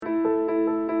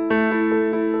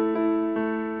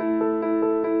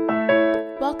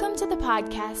to the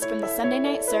podcast from the Sunday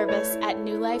night service at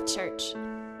New Life Church.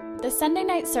 The Sunday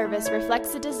night service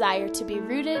reflects a desire to be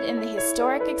rooted in the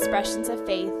historic expressions of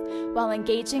faith while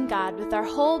engaging God with our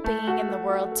whole being in the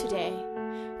world today.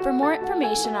 For more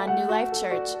information on New Life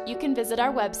Church, you can visit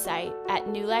our website at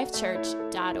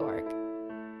newlifechurch.org.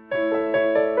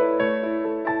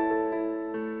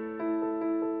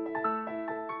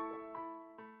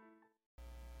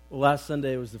 Well, last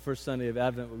Sunday was the first Sunday of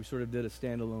Advent where we sort of did a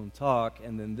standalone talk,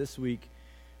 and then this week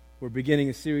we're beginning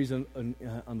a series on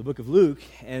the book of Luke,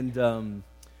 and of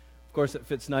course it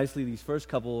fits nicely these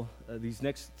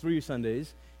next 3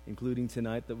 Sundays, including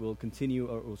tonight, that we'll continue,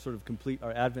 or we'll sort of complete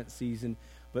our Advent season,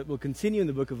 but we'll continue in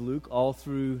the book of Luke all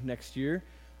through next year,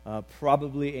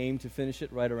 probably aim to finish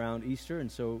it right around Easter, and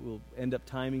so we'll end up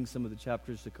timing some of the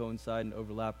chapters to coincide and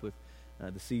overlap with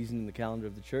the season and the calendar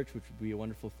of the church, which would be a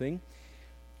wonderful thing.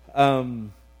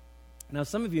 Now,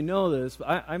 some of you know this,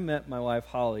 but I met my wife,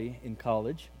 Holly, in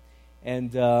college,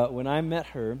 and when I met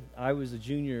her, I was a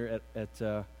junior at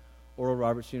Oral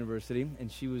Roberts University, and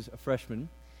she was a freshman,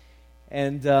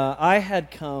 and I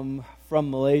had come from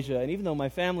Malaysia, and even though my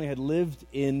family had lived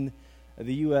in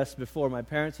the U.S. before, my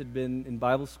parents had been in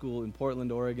Bible school in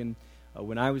Portland, Oregon,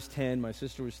 when I was 10, my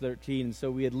sister was 13, and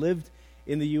so we had lived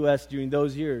in the U.S. during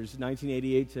those years,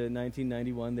 1988 to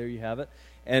 1991, there you have it.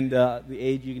 And the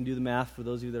age, you can do the math for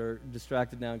those of you that are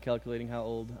distracted now and calculating how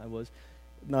old I was.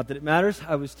 Not that it matters.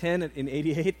 I was 10 in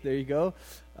 88, there you go.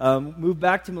 Moved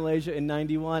back to Malaysia in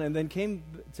 91, and then came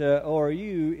to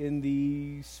ORU in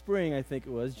the spring, I think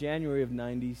it was, January of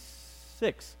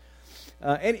 96.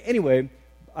 Anyway,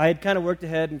 I had kind of worked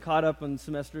ahead and caught up on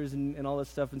semesters and all that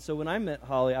stuff, and so when I met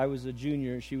Holly, I was a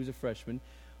junior, she was a freshman.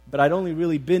 But I'd only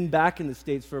really been back in the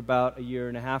States for about a year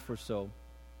and a half or so.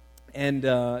 And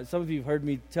some of you have heard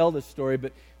me tell this story,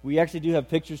 but we actually do have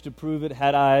pictures to prove it.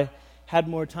 Had I had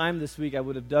more time this week, I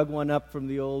would have dug one up from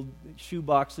the old shoe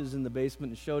boxes in the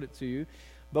basement and showed it to you.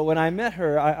 But when I met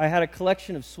her, I had a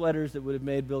collection of sweaters that would have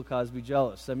made Bill Cosby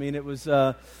jealous. I mean, it was,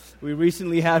 we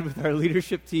recently had with our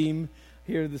leadership team,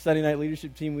 here the Sunday night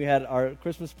leadership team, we had our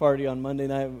Christmas party on Monday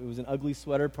night. It was an ugly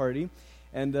sweater party.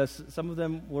 And some of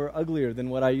them were uglier than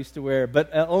what I used to wear. But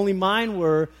only mine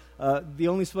were the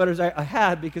only sweaters I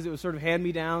had, because it was sort of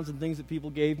hand-me-downs and things that people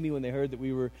gave me when they heard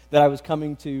that I was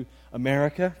coming to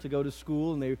America to go to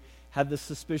school, and they had this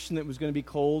suspicion that it was going to be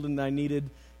cold, and I needed,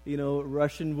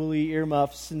 Russian woolly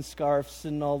earmuffs and scarves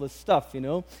and all this stuff,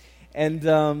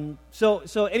 And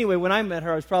so anyway, when I met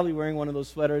her, I was probably wearing one of those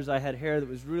sweaters. I had hair that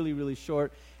was really, really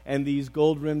short, and these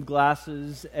gold-rimmed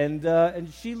glasses,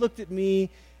 and she looked at me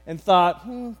and thought,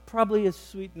 probably a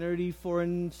sweet, nerdy,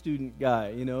 foreign student guy,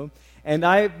 And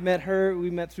I met her, we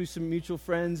met through some mutual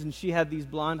friends, and she had these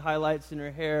blonde highlights in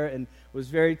her hair and was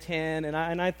very tan,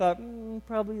 and I thought,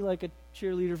 probably like a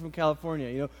cheerleader from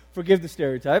California, forgive the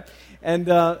stereotype. And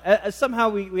somehow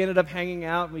we ended up hanging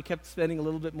out, and we kept spending a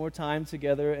little bit more time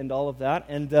together and all of that,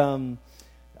 and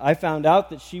I found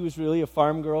out that she was really a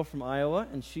farm girl from Iowa,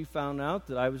 and she found out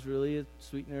that I was really a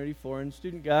sweet, nerdy, foreign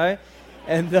student guy.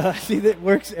 And see, that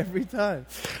works every time.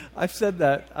 I've said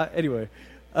that. Anyway,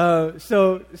 but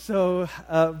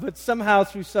somehow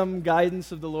through some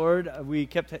guidance of the Lord, we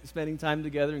kept spending time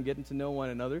together and getting to know one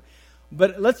another.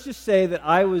 But let's just say that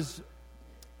I was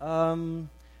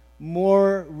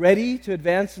more ready to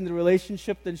advance in the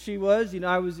relationship than she was.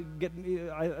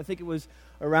 I think it was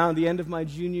around the end of my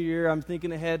junior year. I'm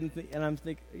thinking ahead, and I'm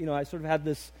thinking, I sort of had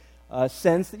this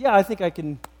sense that, I think I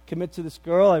can commit to this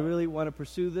girl. I really want to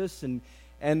pursue this, and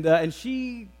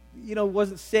she,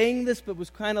 wasn't saying this, but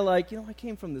was kind of like, I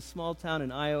came from this small town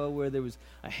in Iowa where there was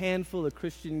a handful of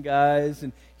Christian guys,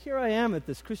 and here I am at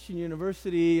this Christian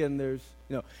university, and there's,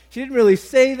 she didn't really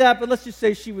say that, but let's just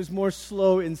say she was more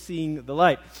slow in seeing the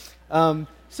light.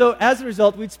 So as a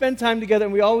result, we'd spend time together,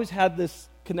 and we always had this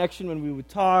connection when we would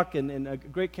talk, and a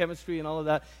great chemistry and all of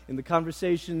that in the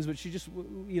conversations, but she just,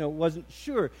 wasn't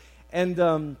sure. And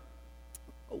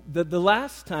the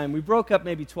last time, we broke up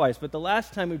maybe twice, but the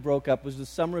last time we broke up was the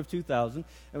summer of 2000.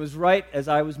 It was right as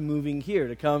I was moving here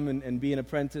to come and be an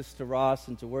apprentice to Ross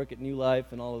and to work at New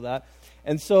Life and all of that.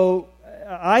 And so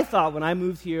I thought when I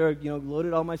moved here,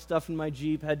 loaded all my stuff in my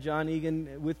Jeep, had John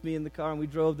Egan with me in the car, and we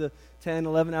drove the 10,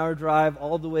 11-hour drive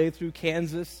all the way through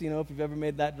Kansas, if you've ever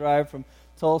made that drive from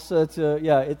Tulsa to,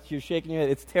 you're shaking your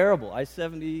head. It's terrible.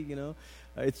 I-70,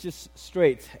 it's just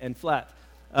straight and flat.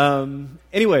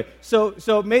 Anyway,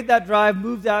 so made that drive,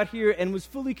 moved out here, and was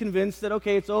fully convinced that,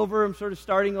 okay, it's over, I'm sort of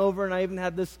starting over, and I even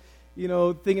had this,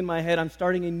 thing in my head, I'm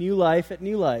starting a new life at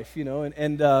New Life,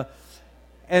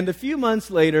 And a few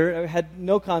months later, I had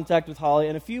no contact with Holly,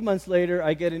 and a few months later,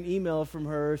 I get an email from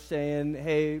her saying,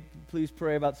 hey, please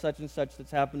pray about such and such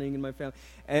that's happening in my family.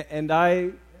 And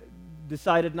I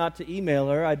decided not to email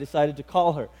her. I decided to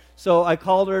call her. So I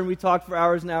called her, and we talked for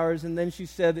hours and hours, and then she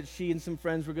said that she and some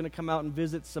friends were going to come out and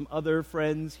visit some other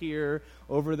friends here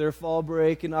over their fall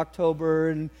break in October,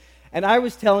 and I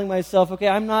was telling myself, okay,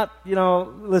 I'm not,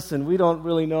 listen, we don't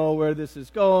really know where this is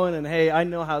going, and hey, I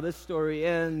know how this story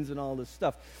ends and all this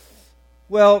stuff.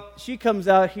 Well, she comes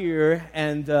out here,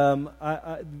 and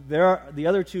the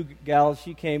other two gals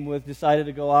she came with decided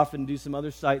to go off and do some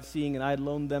other sightseeing, and I had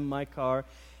loaned them my car,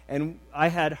 and I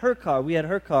had her car, we had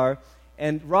her car,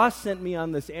 and Ross sent me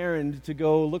on this errand to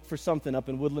go look for something up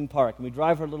in Woodland Park, and we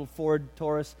drive her little Ford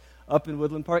Taurus up in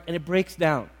Woodland Park, and it breaks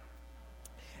down.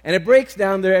 And it breaks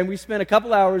down there, and we spent a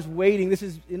couple hours waiting. This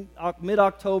is in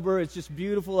mid-October. It's just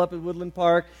beautiful up at Woodland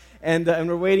Park, and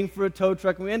we're waiting for a tow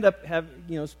truck. And we end up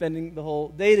spending the whole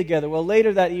day together. Well,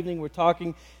 later that evening, we're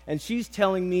talking, and she's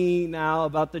telling me now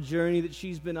about the journey that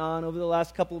she's been on over the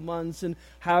last couple of months, and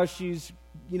how she's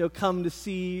come to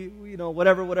see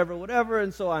whatever.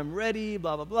 And so I'm ready,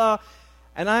 blah blah blah.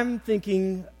 And I'm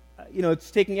thinking,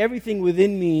 it's taking everything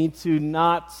within me to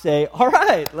not say, all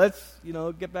right, let's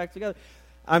get back together.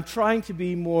 I'm trying to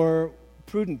be more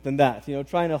prudent than that,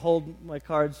 trying to hold my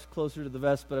cards closer to the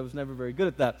vest, but I was never very good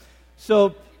at that.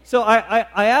 So I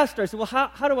asked her, I said, well,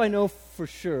 how do I know for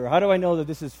sure? How do I know that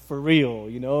this is for real,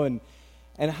 and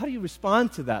how do you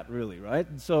respond to that, really, right?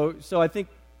 And so I think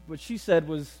what she said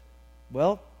was,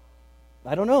 well,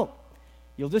 I don't know.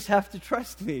 You'll just have to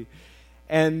trust me.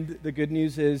 And the good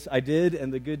news is I did,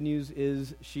 and the good news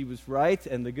is she was right,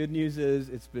 and the good news is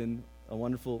it's been a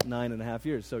wonderful 9.5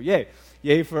 years. So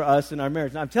yay for us and our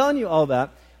marriage. Now, I'm telling you all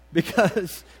that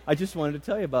because I just wanted to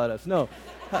tell you about us. No,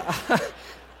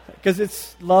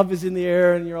 because love is in the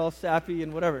air and you're all sappy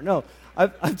and whatever. No,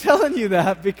 I'm telling you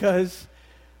that because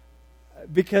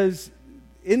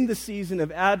in the season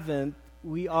of Advent,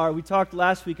 we talked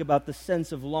last week about the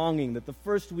sense of longing, that the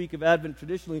first week of Advent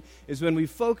traditionally is when we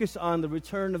focus on the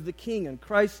return of the King and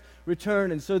Christ's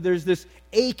return. And so there's this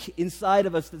ache inside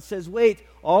of us that says, wait,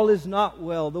 all is not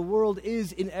well. The world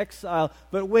is in exile,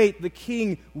 but wait, the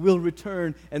King will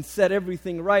return and set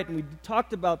everything right. And we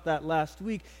talked about that last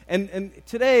week. And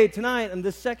tonight, on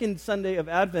the second Sunday of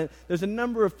Advent, there's a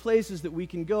number of places that we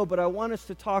can go, but I want us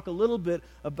to talk a little bit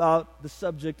about the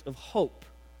subject of hope.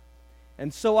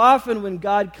 And so often when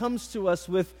God comes to us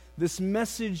with this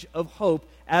message of hope,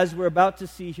 as we're about to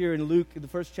see here in Luke, in the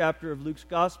first chapter of Luke's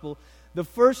Gospel, the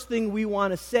first thing we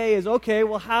want to say is, okay,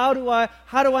 well, how do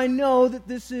I know that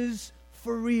this is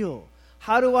for real?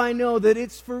 How do I know that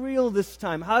it's for real this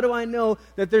time? How do I know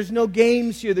that there's no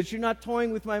games here, that you're not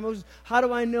toying with my emotions? How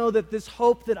do I know that this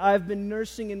hope that I've been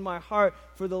nursing in my heart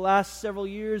for the last several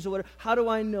years or whatever, how do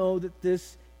I know that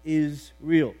this is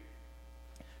real?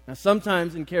 Now,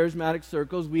 sometimes in charismatic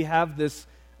circles, we have this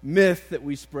myth that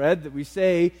we spread, that we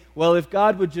say, well, if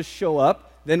God would just show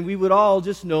up, then we would all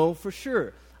just know for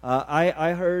sure.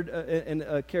 I heard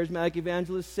a charismatic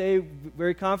evangelist say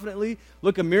very confidently,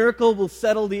 look, a miracle will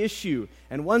settle the issue.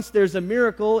 And once there's a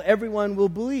miracle, everyone will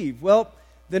believe. Well,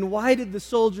 then why did the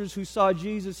soldiers who saw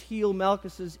Jesus heal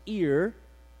Malchus's ear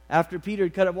after Peter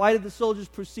had cut it, why did the soldiers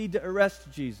proceed to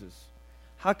arrest Jesus?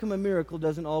 How come a miracle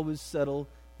doesn't always settle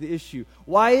the issue?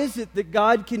 Why is it that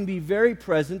God can be very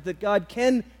present, that God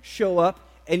can show up,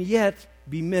 and yet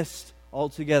be missed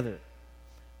altogether?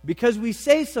 Because we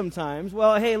say sometimes,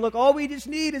 well, hey, look, all we just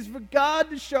need is for God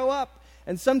to show up.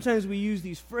 And sometimes we use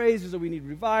these phrases, or we need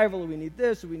revival, or we need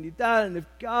this, or we need that, and if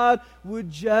God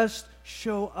would just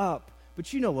show up.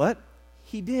 But you know what?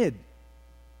 He did.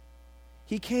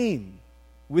 He came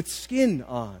with skin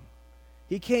on.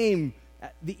 He came,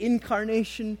 the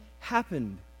incarnation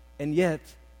happened, and yet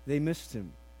they missed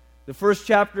him. The first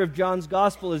chapter of John's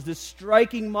Gospel is this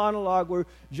striking monologue where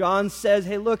John says,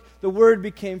 hey, look, the Word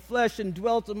became flesh and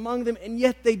dwelt among them, and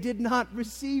yet they did not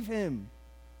receive him.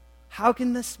 How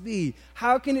can this be?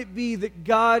 How can it be that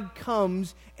God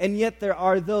comes, and yet there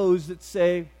are those that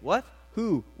say, what?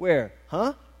 Who? Where?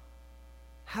 Huh?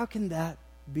 How can that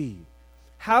be?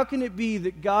 How can it be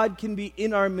that God can be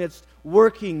in our midst,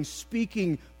 working,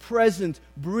 speaking, present,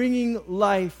 bringing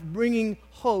life, bringing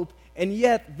hope, and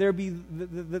yet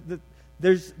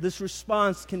there's this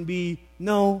response can be,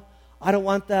 no, I don't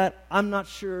want that, I'm not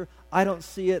sure, I don't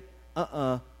see it,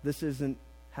 this isn't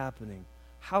happening.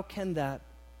 How can that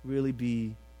really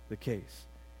be the case?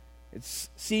 It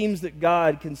seems that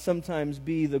God can sometimes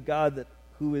be the God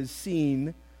who is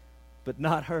seen but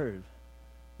not heard.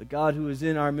 The God who is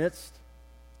in our midst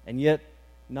and yet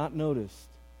not noticed.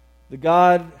 The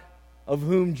God of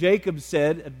whom Jacob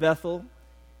said at Bethel,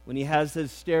 when he has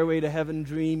his stairway to heaven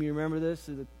dream, you remember this?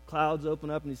 So the clouds open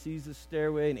up and he sees the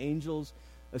stairway and angels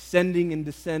ascending and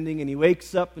descending, and he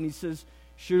wakes up and he says,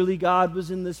 surely God was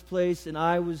in this place and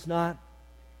I was not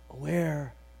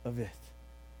aware of it.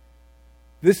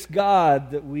 This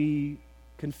God that we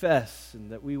confess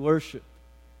and that we worship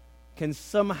can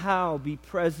somehow be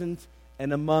present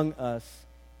and among us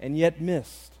and yet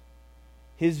missed.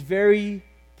 His very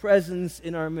presence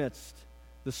in our midst,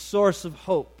 the source of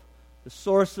hope, the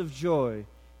source of joy,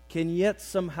 can yet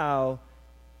somehow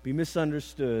be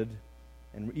misunderstood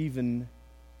and even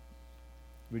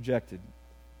rejected.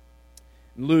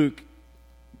 Luke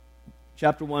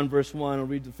chapter 1, verse 1, I'll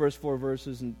read the first 4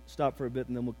 verses and stop for a bit,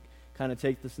 and then we'll kind of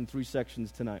take this in 3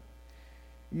 sections tonight.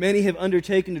 Many have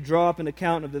undertaken to draw up an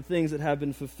account of the things that have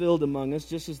been fulfilled among us,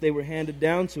 just as they were handed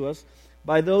down to us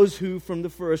by those who from the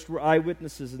first were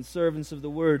eyewitnesses and servants of the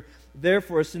word.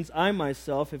 Therefore, since I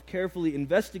myself have carefully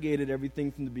investigated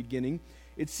everything from the beginning,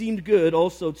 it seemed good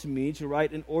also to me to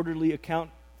write an orderly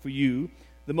account for you,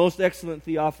 the most excellent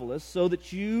Theophilus, so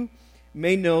that you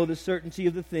may know the certainty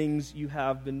of the things you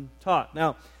have been taught.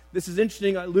 Now, this is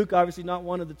interesting. Luke, obviously not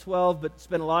one of the 12, but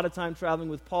spent a lot of time traveling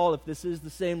with Paul. If this is the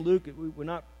same Luke, we're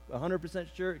not 100%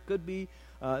 sure. It could be.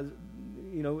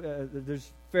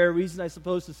 There's fair reason, I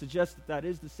suppose, to suggest that that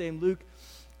is the same Luke.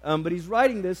 But he's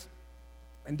writing this,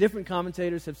 and different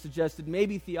commentators have suggested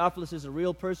maybe Theophilus is a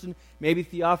real person. Maybe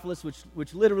Theophilus,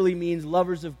 which literally means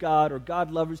lovers of God or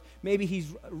God lovers, maybe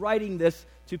he's writing this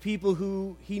to people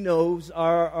who he knows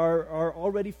are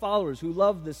already followers, who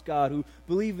love this God, who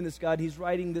believe in this God. He's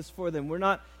writing this for them. We're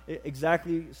not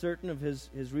exactly certain of his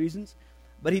reasons.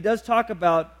 But he does talk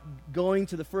about going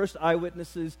to the first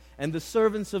eyewitnesses and the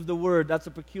servants of the word. That's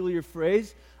a peculiar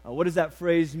phrase. What does that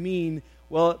phrase mean?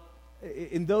 Well,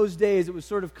 in those days, it was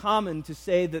sort of common to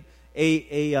say that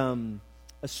a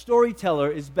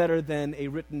storyteller is better than a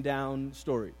written down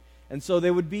story. And so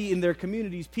there would be in their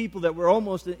communities people that were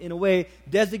almost, in a way,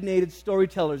 designated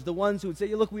storytellers. The ones who would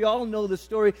say, look, we all know the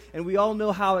story and we all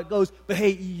know how it goes, but hey,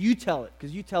 you tell it,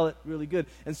 because you tell it really good.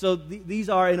 And so these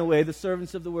are, in a way, the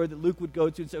servants of the word that Luke would go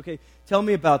to and say, okay, tell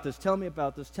me about this, tell me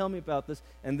about this, tell me about this.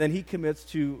 And then he commits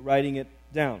to writing it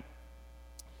down.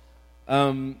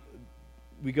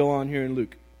 We go on here in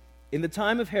Luke. In the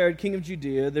time of Herod, king of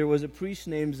Judea, there was a priest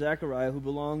named Zechariah who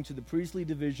belonged to the priestly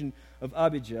division of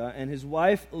Abijah, and his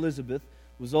wife Elizabeth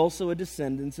was also a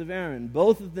descendant of Aaron.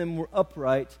 Both of them were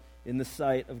upright in the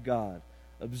sight of God,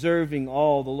 observing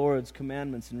all the Lord's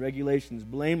commandments and regulations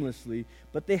blamelessly,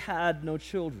 but they had no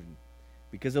children,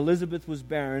 because Elizabeth was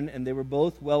barren, and they were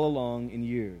both well along in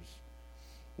years.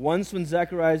 Once when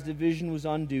Zechariah's division was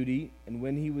on duty,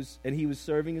 and he was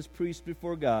serving as priest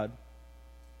before God,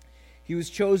 he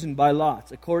was chosen by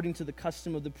lot, according to the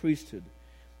custom of the priesthood,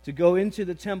 to go into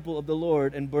the temple of the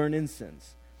Lord and burn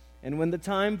incense. And when the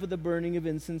time for the burning of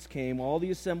incense came, all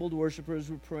the assembled worshippers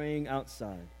were praying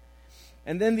outside.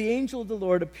 And then the angel of the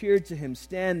Lord appeared to him,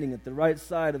 standing at the right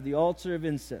side of the altar of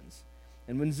incense.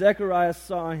 And when Zechariah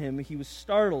saw him, he was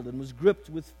startled and was gripped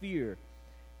with fear.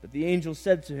 But the angel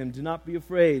said to him, "Do not be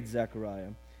afraid,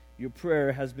 Zechariah. Your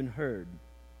prayer has been heard.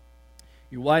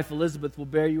 Your wife Elizabeth will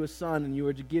bear you a son, and you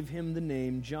are to give him the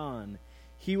name John.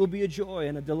 He will be a joy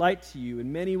and a delight to you,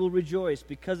 and many will rejoice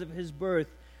because of his birth,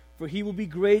 for he will be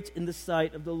great in the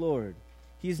sight of the Lord.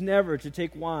 He is never to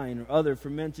take wine or other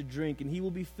fermented drink, and he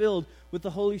will be filled with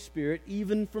the Holy Spirit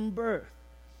even from birth.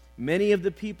 Many of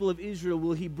the people of Israel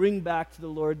will he bring back to the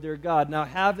Lord their God." Now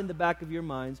have in the back of your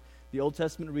minds the Old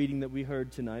Testament reading that we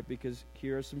heard tonight, because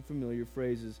here are some familiar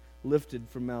phrases lifted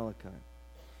from Malachi.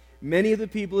 "Many of the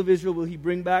people of Israel will he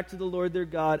bring back to the Lord their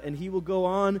God, and he will go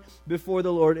on before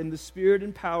the Lord in the spirit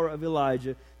and power of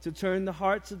Elijah, to turn the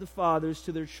hearts of the fathers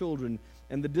to their children,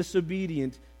 and the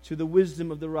disobedient to the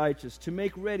wisdom of the righteous, to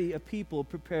make ready a people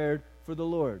prepared for the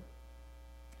Lord."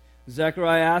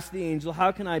 Zechariah asked the angel,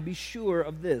 "How can I be sure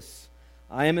of this?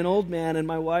 I am an old man, and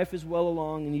my wife is well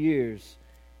along in years."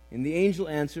 And the angel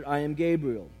answered, "I am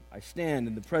Gabriel. I stand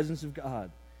in the presence of God,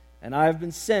 and I have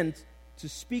been sent to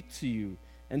speak to you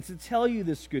and to tell you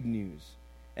this good news.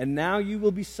 And now you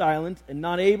will be silent and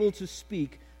not able to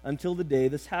speak until the day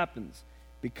this happens,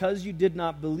 because you did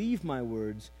not believe my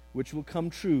words, which will come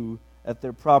true at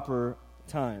their proper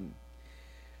time."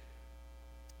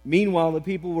 Meanwhile, the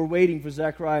people were waiting for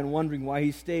Zechariah and wondering why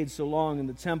he stayed so long in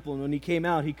the temple. And when he came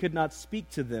out, he could not speak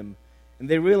to them. And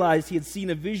they realized he had seen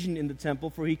a vision in the temple,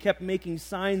 for he kept making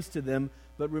signs to them,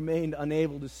 but remained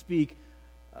unable to speak.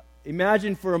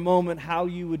 Imagine for a moment how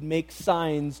you would make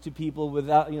signs to people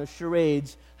without,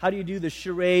 charades. How do you do the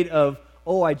charade of,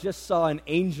 "Oh, I just saw an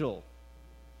angel"?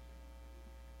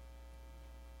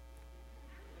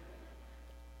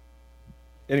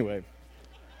 Anyway,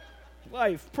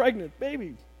 wife, pregnant,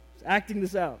 baby, acting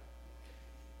this out.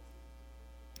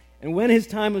 And when his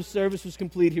time of service was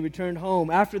complete, he returned home.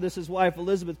 After this, his wife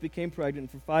Elizabeth became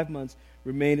pregnant and for 5 months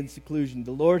remained in seclusion.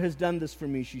 The Lord has done this for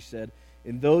me, she said.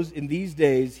 In these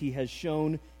days, he has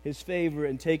shown his favor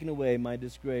and taken away my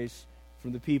disgrace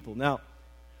from the people. Now,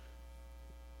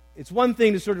 it's one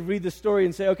thing to sort of read the story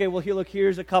and say, okay, well,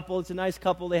 here's a couple. It's a nice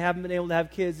couple. They haven't been able to have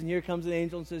kids, and here comes an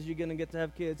angel and says, you're going to get to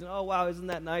have kids. And oh, wow, isn't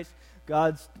that nice?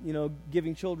 God's,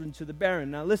 giving children to the barren.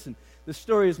 Now, listen, the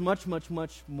story is much, much,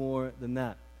 much more than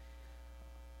that.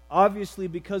 Obviously,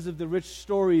 because of the rich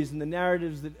stories and the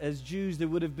narratives that as Jews they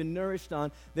would have been nourished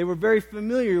on, they were very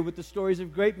familiar with the stories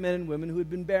of great men and women who had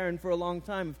been barren for a long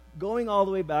time, going all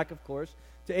the way back, of course,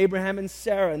 to Abraham and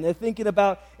Sarah. And they're thinking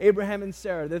about Abraham and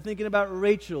Sarah. They're thinking about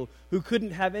Rachel, who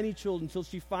couldn't have any children until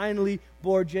she finally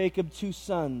bore Jacob 2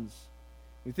 sons.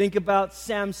 We think about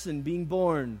Samson being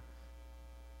born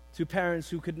to parents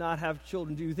who could not have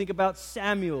children. Do you think about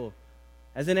Samuel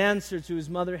as an answer to his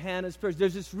mother Hannah's prayers?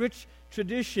 There's this rich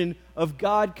tradition of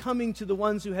God coming to the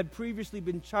ones who had previously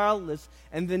been childless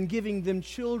and then giving them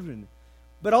children.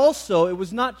 But also, it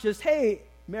was not just, hey,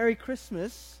 Merry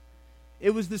Christmas.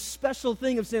 It was this special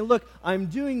thing of saying, look, I'm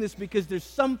doing this because there's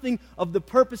something of the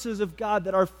purposes of God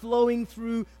that are flowing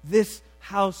through this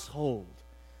household.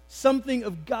 Something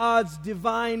of God's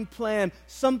divine plan,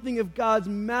 something of God's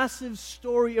massive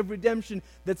story of redemption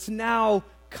that's now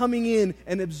coming in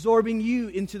and absorbing you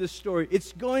into the story.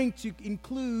 It's going to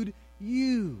include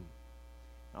you.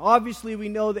 Now, obviously, we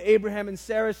know the Abraham and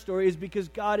Sarah story is because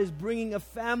God is bringing a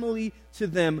family to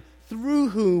them through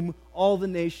whom all the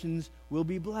nations will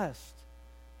be blessed.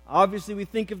 Obviously, we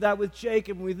think of that with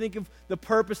Jacob, and we think of the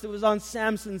purpose that was on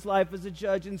Samson's life as a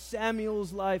judge and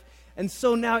Samuel's life. And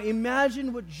so now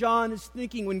imagine what John is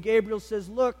thinking when Gabriel says,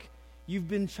 look, you've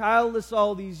been childless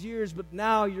all these years, but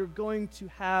now you're going to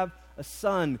have a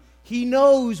son. He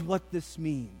knows what this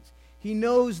means. He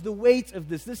knows the weight of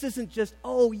this. This isn't just,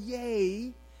 oh,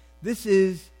 yay. This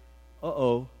is,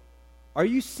 uh-oh. Are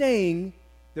you saying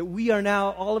that we are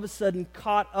now all of a sudden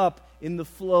caught up in the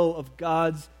flow of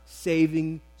God's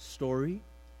saving story?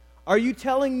 Are you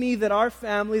telling me that our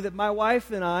family, that my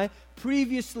wife and I,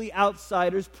 previously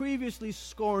outsiders, previously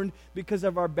scorned because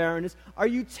of our barrenness, are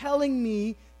you telling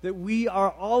me that we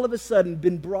are all of a sudden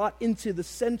been brought into the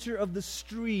center of the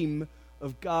stream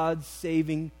of God's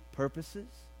saving purposes?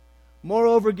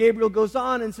 Moreover, Gabriel goes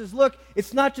on and says, look,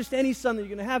 it's not just any son that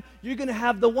you're going to have. You're going to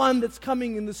have the one that's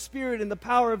coming in the spirit and the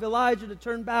power of Elijah to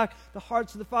turn back the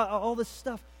hearts of the father, all this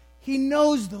stuff. He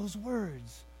knows those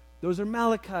words. Those are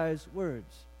Malachi's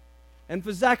words. And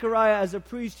for Zechariah as a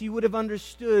priest, he would have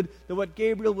understood that what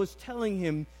Gabriel was telling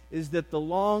him is that the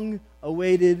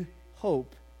long-awaited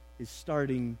hope is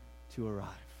starting to arrive.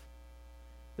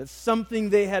 That something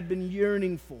they had been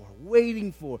yearning for,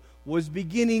 waiting for, was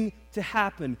beginning to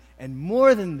happen. And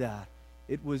more than that,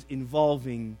 it was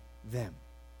involving them.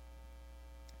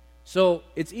 So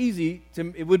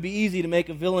it would be easy to make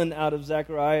a villain out of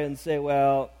Zechariah and say,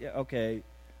 well, yeah, okay,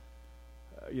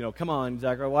 come on,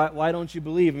 Zechariah, why don't you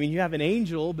believe? I mean, you have an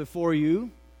angel before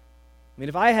you. I mean,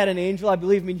 if I had an angel, I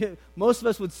believe, most of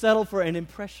us would settle for an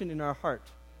impression in our heart.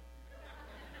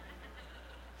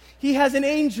 He has an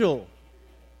angel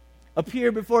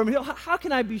appear before him. How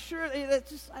can I be sure? And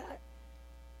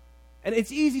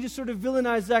it's easy to sort of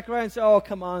villainize Zechariah and say, oh,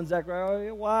 come on,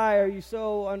 Zechariah, why are you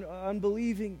so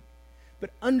unbelieving? But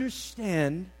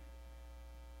understand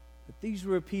that these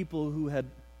were people who had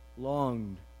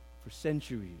longed for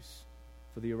centuries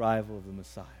for the arrival of the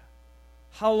Messiah.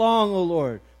 How long, O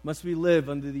Lord, must we live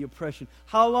under the oppression?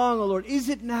 How long, O Lord? Is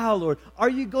it now, Lord? Are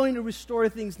you going to restore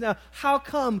things now? How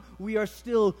come we are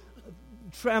still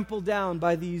trampled down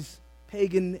by these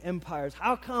pagan empires?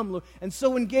 How come, Lord? And so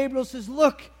when Gabriel says,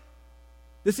 look,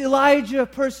 this Elijah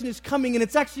person is coming, and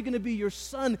it's actually going to be your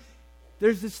son,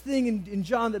 there's this thing in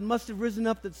John that must have risen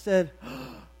up that said,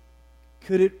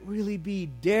 could it really be?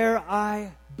 Dare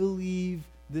I believe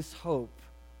this hope?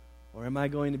 Or am I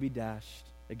going to be dashed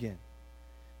again?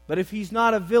 But if he's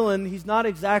not a villain, he's not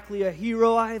exactly a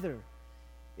hero either.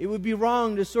 It would be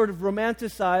wrong to sort of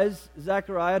romanticize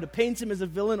Zechariah, to paint him as a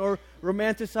villain or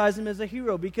romanticize him as a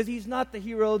hero, because he's not the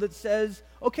hero that says,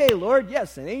 okay, Lord,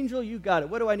 yes, an angel, you got it.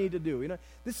 What do I need to do?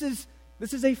 This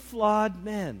is a flawed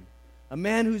man, a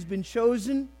man who's been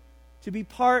chosen to be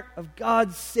part of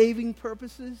God's saving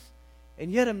purposes,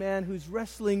 and yet a man who's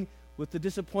wrestling with the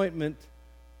disappointment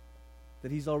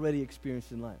that he's already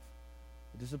experienced in life.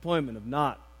 The disappointment of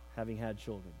not having had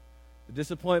children. The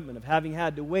disappointment of having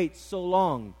had to wait so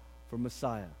long for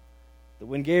Messiah. That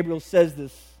when Gabriel says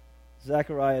this,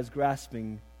 Zechariah is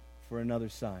grasping for another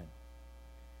sign.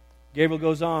 Gabriel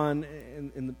goes on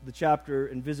in the chapter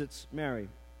and visits Mary.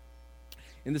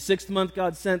 In the 6th month,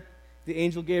 God sent the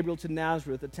angel Gabriel to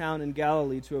Nazareth, a town in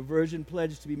Galilee, to a virgin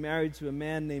pledged to be married to a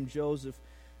man named Joseph,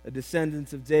 a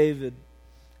descendant of David.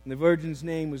 And the virgin's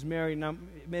name was Mary. Now,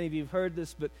 many of you have heard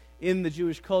this, but in the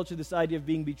Jewish culture, this idea of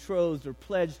being betrothed or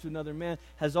pledged to another man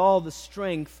has all the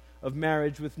strength of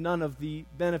marriage with none of the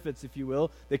benefits, if you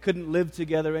will. They couldn't live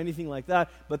together, anything like that.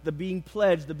 But the being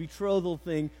pledged, the betrothal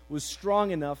thing, was strong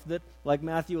enough that, like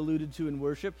Matthew alluded to in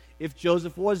worship, if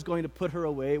Joseph was going to put her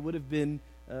away, it would have been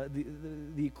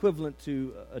the equivalent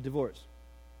to a divorce.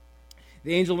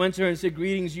 The angel went to her and said,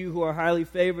 "Greetings, you who are highly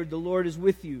favored. The Lord is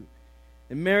with you."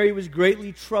 And Mary was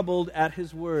greatly troubled at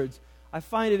his words. I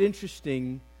find it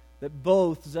interesting that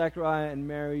both Zechariah and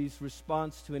Mary's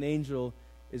response to an angel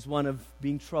is one of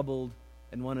being troubled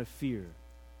and one of fear.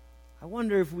 I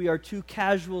wonder if we are too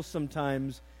casual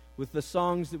sometimes with the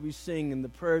songs that we sing and the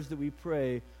prayers that we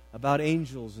pray about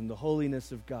angels and the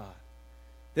holiness of God.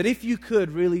 That if you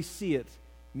could really see it,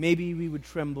 maybe we would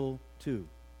tremble too.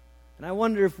 And I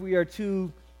wonder if we are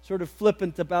too sort of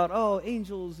flippant about,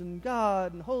 angels and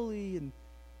God and holy, and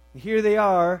here they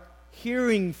are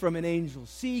hearing from an angel,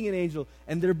 seeing an angel,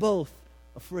 and they're both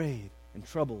afraid and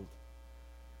troubled.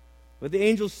 But the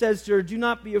angel says to her, "Do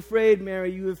not be afraid,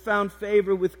 Mary. You have found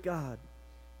favor with God.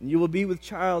 And you will be with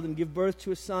child and give birth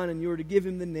to a son, and you are to give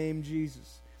him the name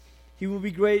Jesus. He will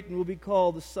be great and will be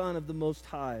called the Son of the Most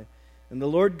High. And the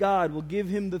Lord God will give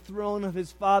him the throne of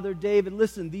his father David."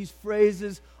 Listen, these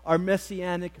phrases are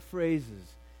messianic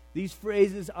phrases. These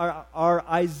phrases are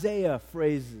Isaiah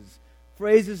phrases.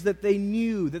 Phrases that they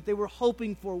knew, that they were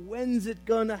hoping for. When's it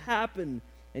going to happen?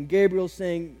 And Gabriel's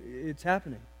saying, it's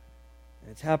happening.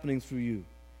 And it's happening through you.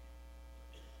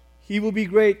 He will be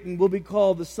great and will be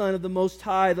called the Son of the Most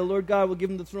High. The Lord God will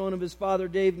give him the throne of his father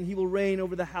David, and he will reign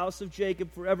over the house of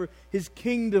Jacob forever. His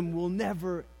kingdom will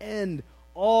never end.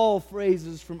 All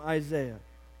phrases from Isaiah.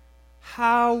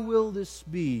 "How will this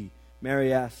be?"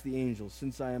 Mary asked the angel,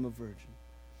 "since I am a virgin?"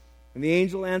 And the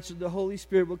angel answered, "The Holy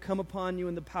Spirit will come upon you,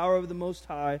 and the power of the Most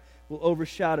High will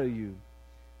overshadow you.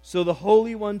 So the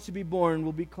Holy One to be born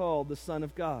will be called the Son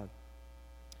of God.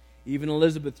 Even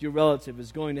Elizabeth, your relative,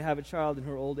 is going to have a child in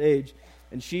her old age,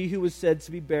 and she who was said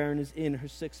to be barren is in her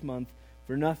 6th month,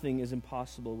 for nothing is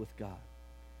impossible with God."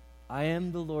 "I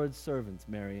am the Lord's servant,"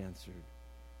 Mary answered.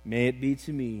 "May it be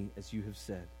to me as you have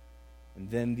said." And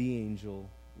then the angel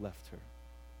left her.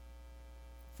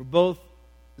 For both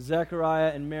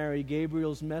Zechariah and Mary,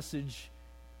 Gabriel's message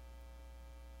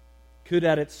could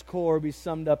at its core be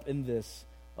summed up in this: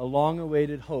 a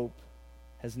long-awaited hope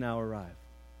has now arrived.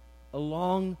 A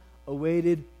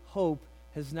long-awaited hope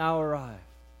has now arrived.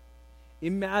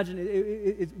 Imagine,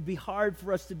 it'd be hard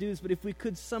for us to do this, but if we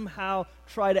could somehow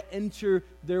try to enter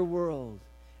their world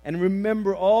and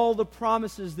remember all the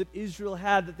promises that Israel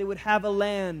had, that they would have a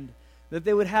land, that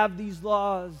they would have these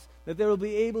laws, that they will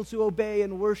be able to obey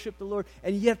and worship the Lord,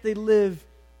 and yet they live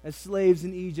as slaves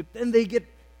in Egypt. Then they get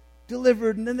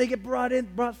delivered, and then they get brought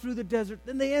through the desert.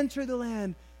 Then they enter the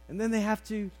land, and then they have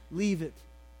to leave it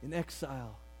in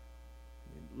exile.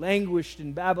 Languished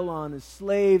in Babylon as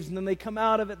slaves, and then they come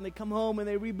out of it, and they come home, and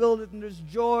they rebuild it, and there's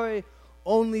joy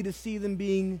only to see them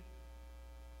being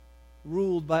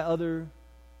ruled by other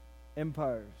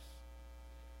empires.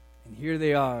 And here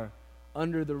they are,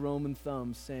 under the Roman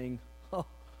thumb, saying,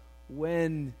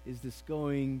 when is this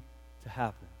going to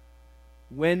happen?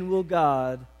 When will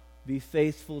God be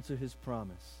faithful to his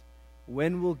promise?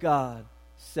 When will God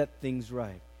set things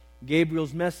right?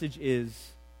 Gabriel's message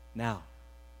is now.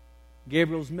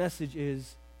 Gabriel's message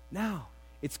is now.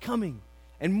 It's coming.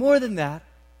 And more than that,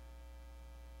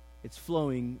 it's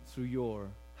flowing through your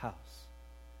house.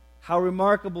 How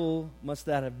remarkable must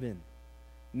that have been?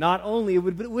 Not only, it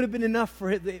would have been enough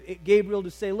for Gabriel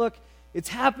to say, look, it's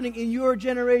happening in your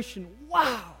generation.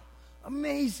 Wow,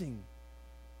 amazing.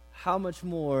 How much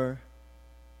more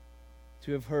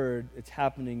to have heard it's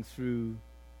happening through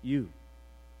you,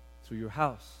 through your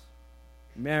house.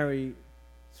 Mary,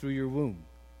 through your womb.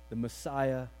 The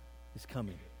Messiah is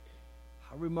coming.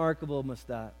 How remarkable must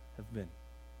that have been?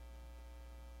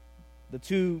 The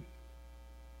two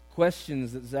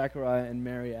questions that Zechariah and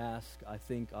Mary ask, I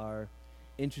think, are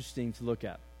interesting to look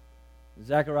at.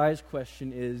 Zechariah's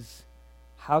question is,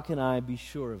 how can I be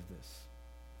sure of this?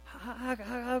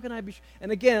 How can I be sure?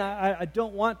 And again, I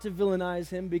don't want to villainize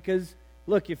him because,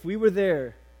 look, if we were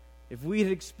there, if we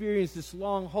had experienced this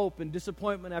long hope and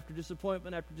disappointment after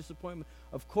disappointment after disappointment,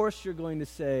 of course you're going to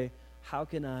say, how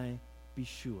can I be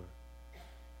sure?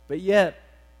 But yet,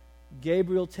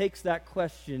 Gabriel takes that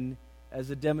question as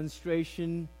a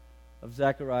demonstration of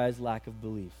Zechariah's lack of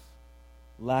belief,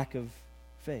 lack of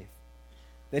faith.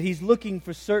 that he's looking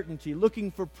for certainty, looking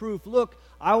for proof. Look,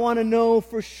 I want to know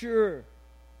for sure.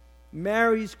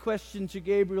 Mary's question to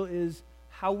Gabriel is,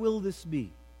 how will this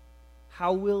be?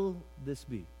 How will this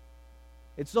be?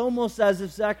 It's almost as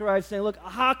if Zechariah is saying, look,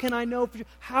 how can I know for sure?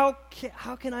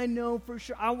 How can I know for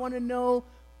sure? I want to know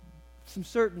some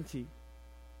certainty.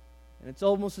 And it's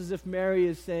almost as if Mary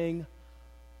is saying,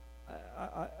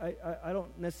 I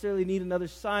don't necessarily need another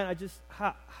sign.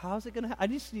 How's it going to happen? I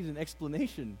just need an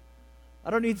explanation. I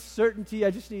don't need certainty.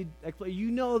 I just need explanation.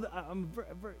 You know that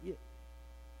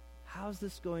how's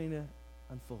this going to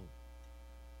unfold?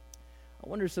 I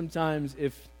wonder sometimes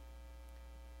if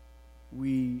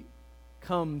we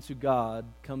come to God,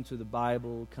 come to the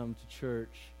Bible, come to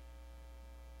church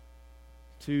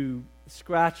to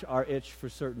scratch our itch for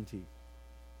certainty.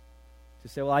 To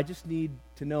say, well, I just need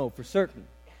to know for certain.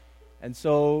 And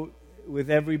so with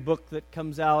every book that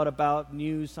comes out about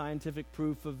new scientific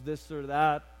proof of this or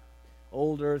that,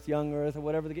 old earth, young earth, or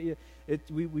whatever,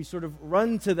 we sort of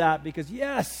run to that because,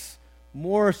 yes,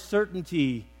 more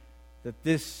certainty that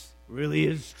this really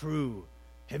is true.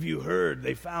 Have you heard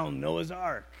they found Noah's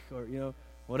Ark? Or,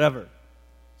 whatever. So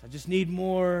I just need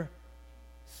more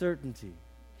certainty.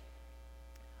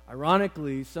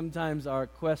 Ironically, sometimes our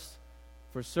quest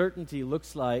for certainty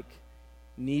looks like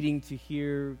needing to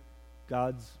hear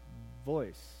God's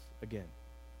voice again.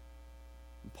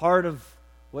 And part of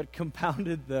what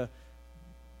compounded the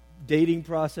dating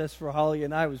process for Holly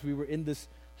and I was we were in this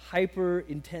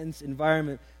hyper-intense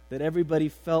environment that everybody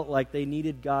felt like they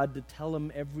needed God to tell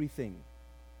them everything.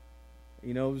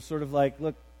 It was sort of like,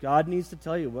 look, God needs to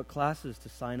tell you what classes to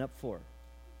sign up for.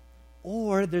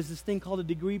 Or there's this thing called a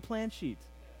degree plan sheet.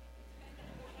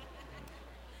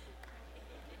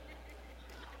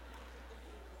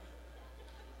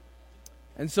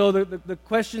 And so the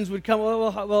questions would come,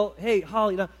 well, hey,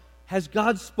 Holly, has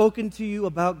God spoken to you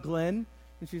about Glenn?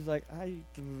 And she's like,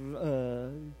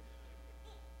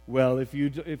 well,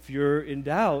 if you're in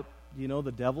doubt,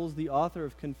 the devil's the author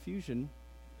of confusion.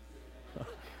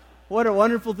 What a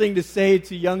wonderful thing to say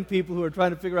to young people who are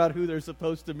trying to figure out who they're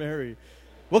supposed to marry.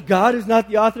 Well, God is not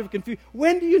the author of confusion.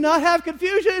 When do you not have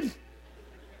confusion?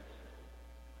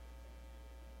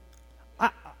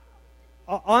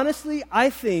 Honestly, I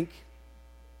think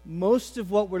most of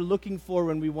what we're looking for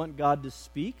when we want God to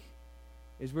speak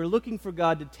is we're looking for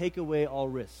God to take away all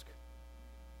risk.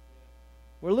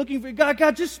 We're looking for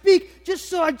God, just speak,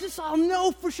 I'll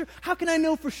know for sure. How can I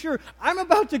know for sure? I'm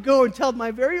about to go and tell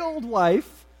my very old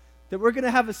wife that we're going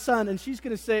to have a son, and she's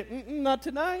going to say, not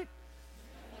tonight.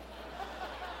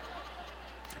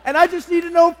 And I just need to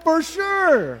know for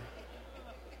sure.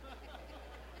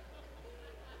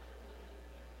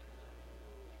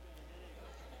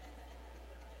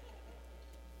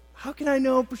 How can I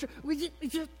know for sure?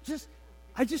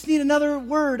 I just need another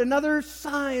word, another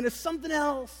sign, or something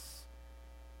else.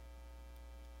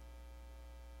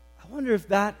 I wonder if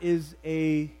that is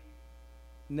a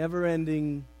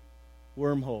never-ending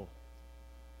wormhole.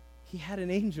 He had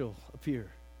an angel appear,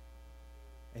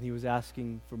 and he was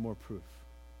asking for more proof.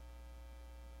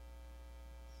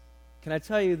 Can I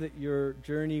tell you that your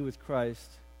journey with Christ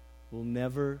will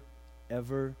never,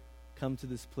 ever come to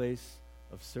this place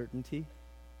of certainty?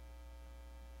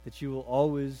 That you will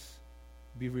always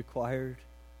be required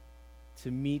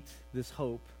to meet this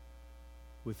hope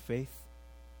with faith?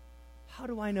 How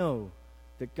do I know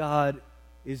that God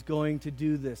is going to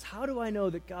do this? How do I know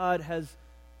that God has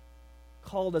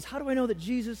called us? How do I know that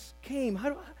Jesus came?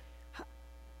 How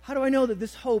do I know that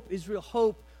this hope is real?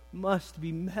 Hope must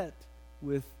be met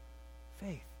with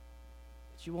faith.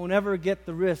 That you won't ever get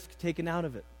the risk taken out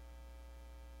of it.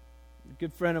 A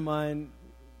good friend of mine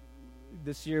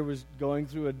this year was going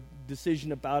through a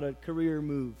decision about a career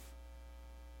move.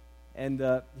 And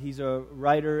he's a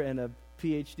writer and a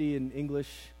PhD in English,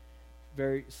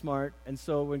 very smart. And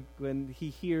so when he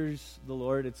hears the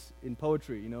Lord, it's in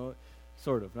poetry,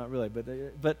 sort of, not really.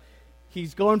 But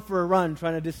he's going for a run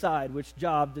trying to decide which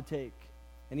job to take.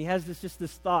 And he has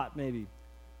this thought maybe.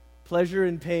 Pleasure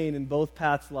and pain in both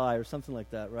paths lie, or something like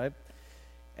that, right?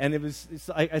 And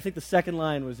I think the second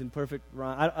line was in perfect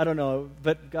rhyme. I don't know,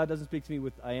 but God doesn't speak to me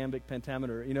with iambic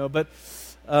pentameter,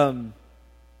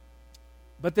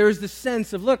 But there's this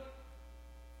sense of, look,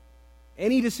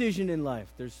 any decision in life,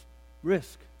 there's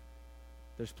risk.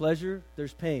 There's pleasure,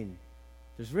 there's pain,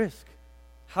 there's risk.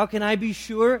 How can I be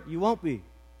sure? You won't be.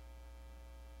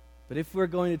 But if we're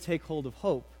going to take hold of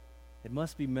hope, it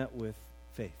must be met with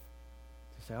faith.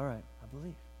 To say, all right, I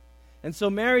believe. And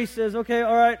so Mary says, okay,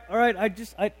 all right, I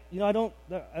don't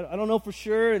know for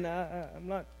sure, and I'm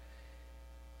not.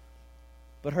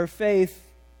 But her faith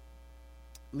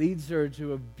leads her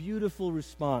to a beautiful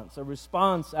response, a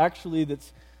response actually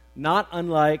that's not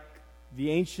unlike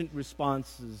the ancient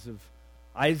responses of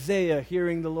Isaiah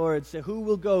hearing the Lord say, "Who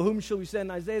will go? Whom shall we send?"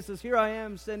 Isaiah says, "Here I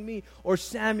am, send me." Or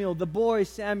Samuel, the boy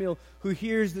Samuel, who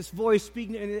hears this voice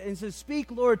speaking and says, "Speak,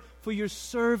 Lord, for your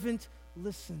servant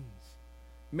listens."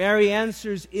 Mary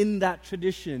answers in that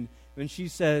tradition when she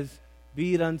says,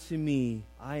 "Be it unto me,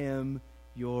 I am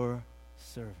your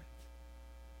servant."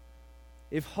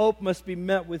 If hope must be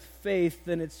met with faith,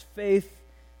 then it's faith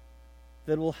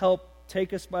that will help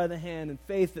take us by the hand, and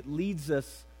faith that leads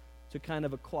us to kind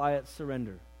of a quiet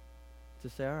surrender. To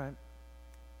say, all right,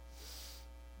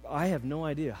 I have no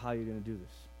idea how you're going to do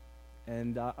this.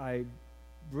 And I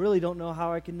really don't know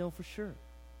how I can know for sure.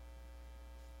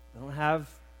 I don't have,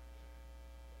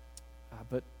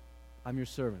 but I'm your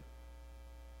servant.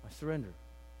 I surrender.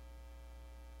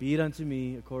 Be it unto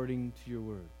me according to your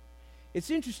word. It's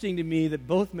interesting to me that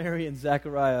both Mary and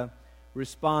Zechariah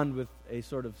respond with a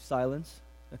sort of silence.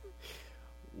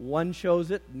 One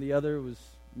chose it and the other was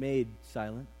made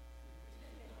silent.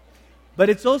 But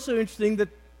it's also interesting that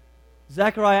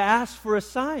Zechariah asked for a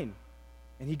sign,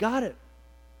 and he got it.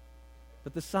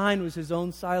 But the sign was his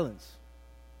own silence.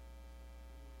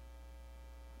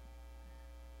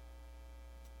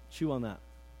 Chew on that.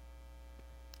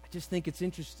 I just think it's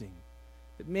interesting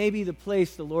that maybe the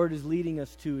place the Lord is leading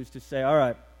us to is to say, all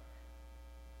right,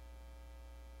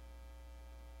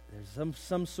 there's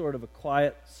some sort of a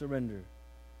quiet surrender.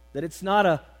 That it's not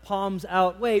a palms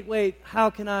out, wait, how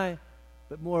can I?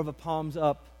 But more of a palms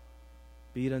up,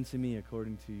 be it unto me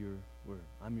according to your word.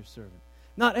 I'm your servant.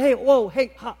 Not, hey,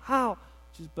 how?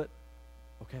 But,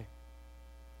 okay,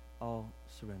 I'll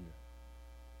surrender.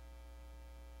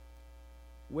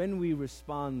 When we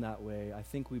respond that way, I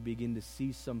think we begin to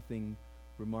see something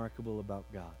remarkable about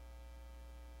God.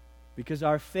 Because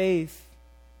our faith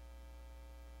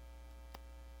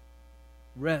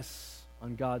rests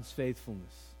on God's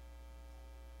faithfulness.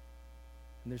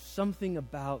 And there's something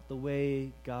about the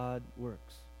way God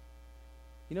works.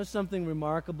 You know something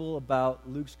remarkable about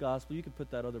Luke's gospel? You could put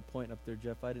that other point up there,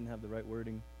 Jeff. I didn't have the right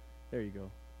wording. There you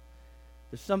go.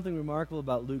 There's something remarkable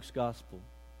about Luke's gospel.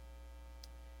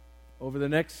 Over the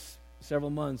next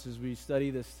several months, as we study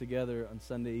this together on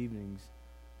Sunday evenings,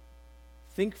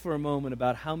 think for a moment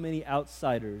about how many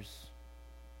outsiders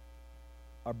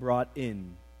are brought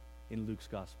in Luke's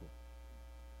gospel.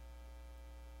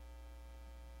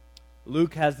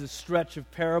 Luke has this stretch of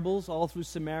parables all through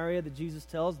Samaria that Jesus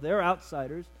tells. They're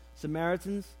outsiders.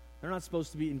 Samaritans, they're not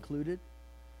supposed to be included.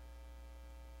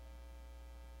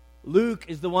 Luke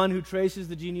is the one who traces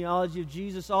the genealogy of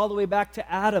Jesus all the way back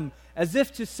to Adam, as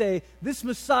if to say, this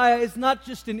Messiah is not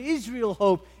just an Israel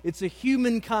hope, it's a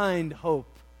humankind hope.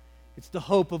 It's the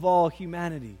hope of all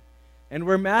humanity. And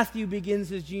where Matthew begins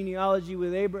his genealogy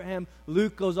with Abraham,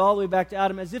 Luke goes all the way back to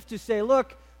Adam, as if to say,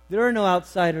 look, there are no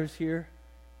outsiders here.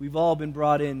 We've all been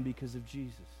brought in because of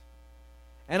Jesus.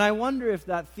 And I wonder if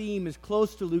that theme is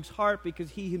close to Luke's heart because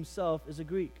he himself is a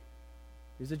Greek.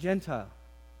 He's a Gentile.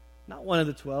 Not one of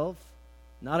the 12.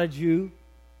 Not a Jew.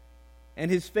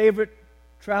 And his favorite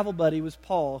travel buddy was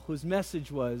Paul, whose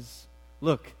message was,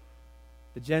 look,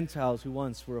 the Gentiles who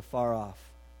once were afar off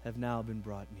have now been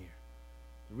brought near.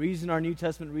 The reason our New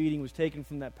Testament reading was taken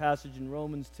from that passage in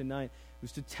Romans tonight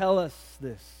was to tell us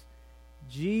this.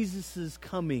 Jesus'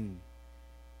 coming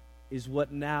is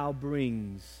what now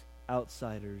brings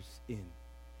outsiders in.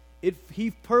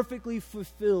 He perfectly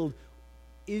fulfilled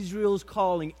Israel's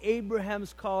calling,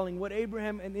 Abraham's calling, what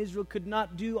Abraham and Israel could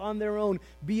not do on their own,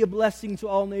 be a blessing to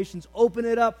all nations, open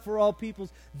it up for all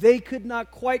peoples. They could not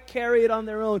quite carry it on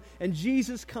their own. And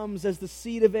Jesus comes as the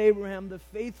seed of Abraham, the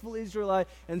faithful Israelite,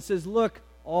 and says, look,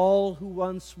 all who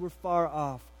once were far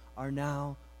off are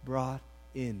now brought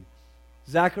in.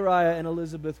 Zechariah and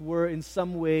Elizabeth were in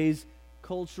some ways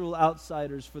cultural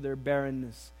outsiders for their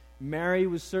barrenness. Mary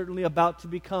was certainly about to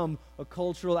become a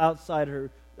cultural outsider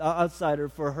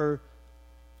for her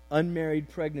unmarried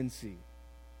pregnancy.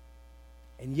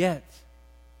 And yet,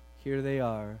 here they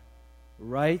are,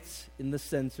 right in the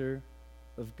center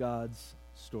of God's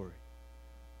story.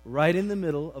 Right in the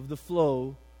middle of the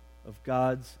flow of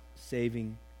God's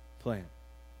saving plan.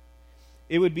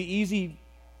 It would be easy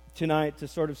tonight to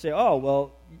sort of say, oh,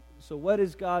 well, so what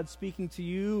is God speaking to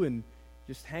you? And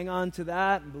just hang on to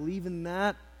that and believe in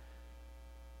that.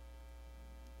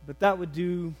 But that would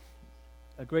do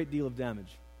a great deal of damage.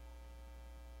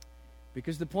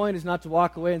 Because the point is not to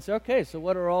walk away and say, okay, so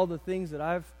what are all the things that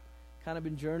I've kind of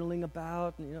been journaling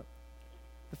about? And,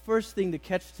 the first thing to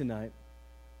catch tonight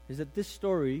is that this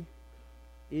story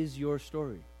is your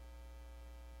story.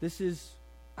 This is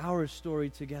our story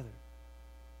together.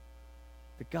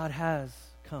 that God has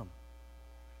come.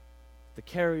 The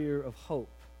carrier of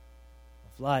hope,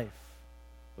 of life,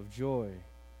 of joy.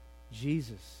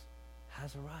 Jesus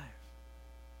has arrived.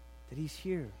 That He's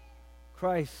here.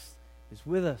 Christ is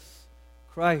with us.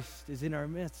 Christ is in our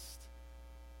midst.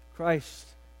 Christ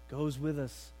goes with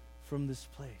us from this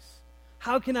place.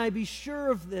 How can I be sure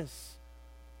of this?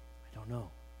 I don't know.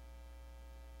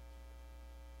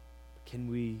 But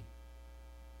can we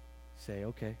say,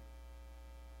 okay,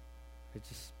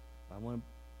 I want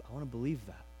to believe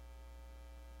that.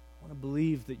 I want to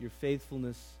believe that your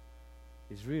faithfulness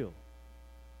is real.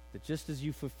 That just as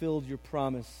you fulfilled your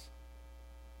promise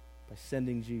by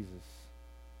sending Jesus,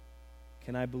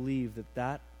 can I believe that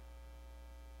that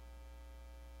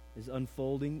is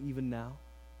unfolding even now?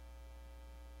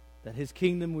 That His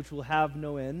kingdom, which will have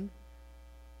no end,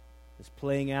 is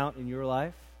playing out in your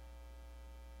life,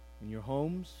 in your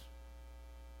homes,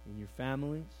 in your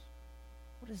families?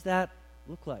 What does that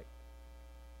look like?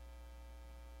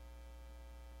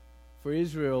 For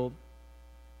Israel,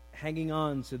 hanging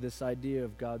on to this idea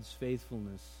of God's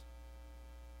faithfulness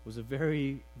was a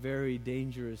very, very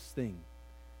dangerous thing.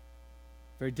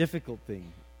 Very difficult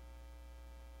thing.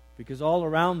 Because all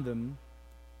around them,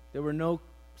 there were no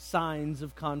signs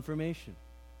of confirmation.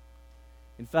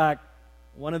 In fact,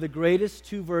 one of the greatest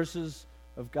two verses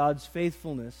of God's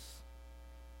faithfulness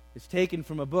is taken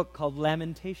from a book called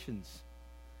Lamentations,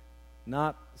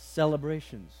 not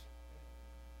Celebrations.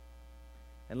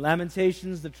 And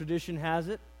Lamentations, the tradition has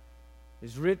it,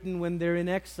 is written when they're in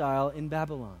exile in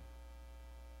Babylon.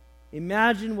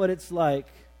 Imagine what it's like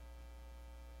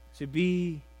to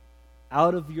be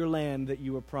out of your land that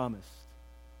you were promised,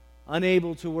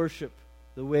 unable to worship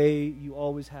the way you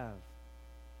always have,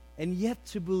 and yet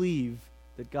to believe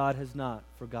that God has not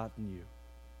forgotten you.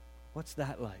 What's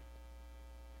that like?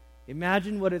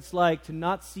 Imagine what it's like to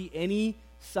not see any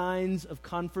signs of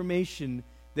confirmation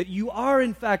that you are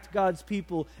in fact God's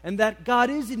people and that God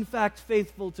is in fact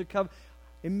faithful to come.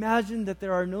 Imagine that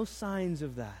there are no signs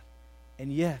of that,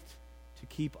 and yet to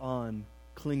keep on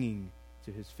clinging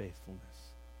to His faithfulness.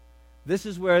 This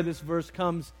is where this verse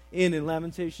comes in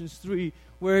Lamentations 3,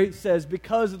 where it says,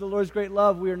 because of the Lord's great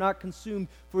love, we are not consumed,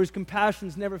 for His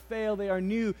compassions never fail. They are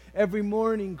new every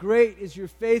morning. Great is your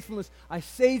faithfulness. I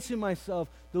say to myself,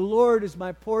 the Lord is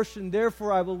my portion,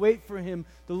 therefore I will wait for Him.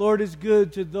 The Lord is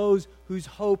good to those whose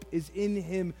hope is in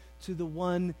Him, to the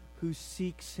one who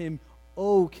seeks Him.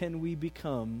 Oh, can we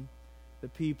become the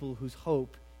people whose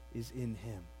hope is in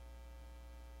Him?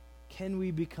 Can we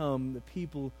become the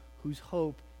people whose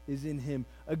hope is in Him,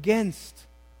 against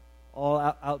all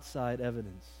outside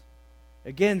evidence,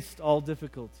 against all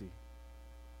difficulty,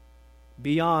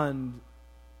 beyond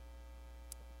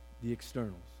the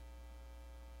externals?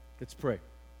 Let's pray.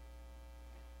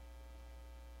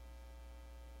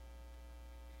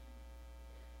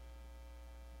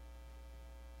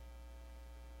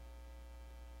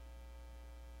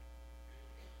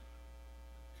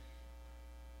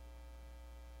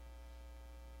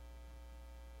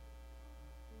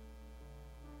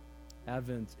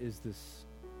 Advent is this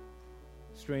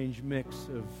strange mix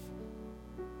of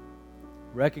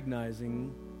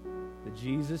recognizing that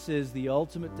Jesus is the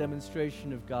ultimate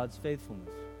demonstration of God's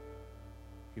faithfulness.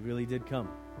 He really did come.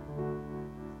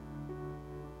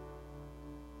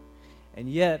 And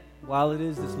yet, while it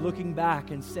is this looking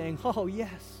back and saying, oh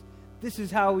yes, this is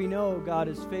how we know God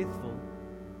is faithful,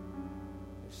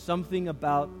 there's something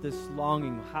about this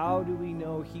longing. How do we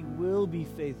know He will be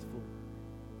faithful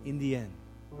in the end?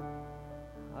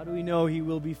 How do we know He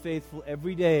will be faithful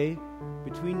every day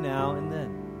between now and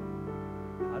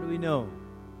then? How do we know?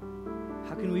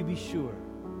 How can we be sure?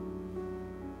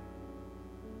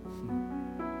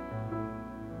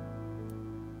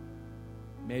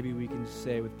 Maybe we can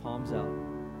say with palms out,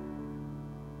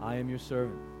 I am your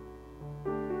servant.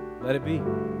 Let it be.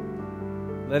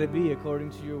 Let it be according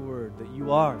to your word, that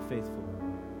you are faithful,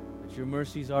 that your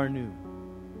mercies are new.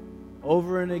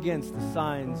 Over and against the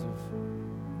signs of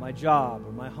my job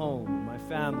or my home or my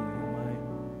family or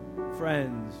my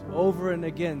friends, over and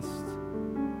against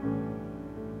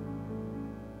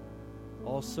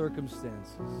all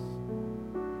circumstances,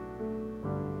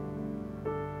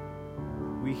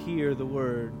 we hear the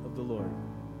word of the Lord.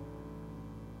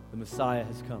 The Messiah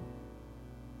has come.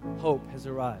 Hope has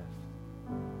arrived.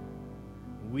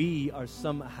 We are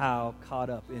somehow caught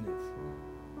up in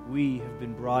it. We have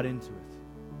been brought into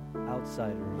it.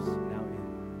 Outsiders now in.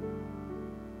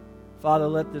 Father,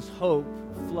 let this hope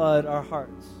flood our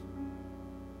hearts.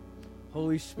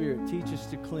 Holy Spirit, teach us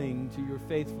to cling to your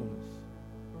faithfulness.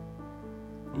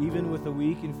 Even with a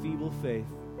weak and feeble faith,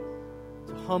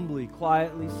 to humbly,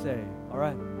 quietly say, all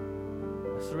right,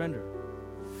 I surrender.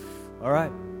 All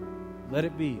right. Let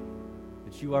it be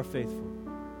that you are faithful.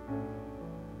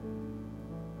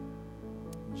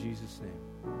 In Jesus' name.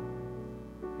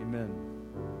 Amen.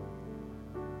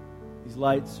 These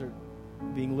lights are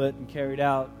being lit and carried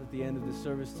out at the end of the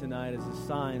service tonight as a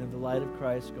sign of the light of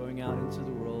Christ going out into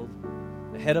the world,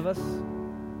 ahead of us,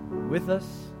 with us,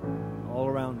 all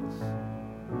around us.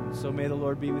 And so may the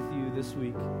Lord be with you this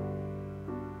week.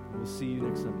 We'll see you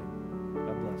next Sunday.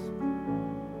 God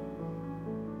bless.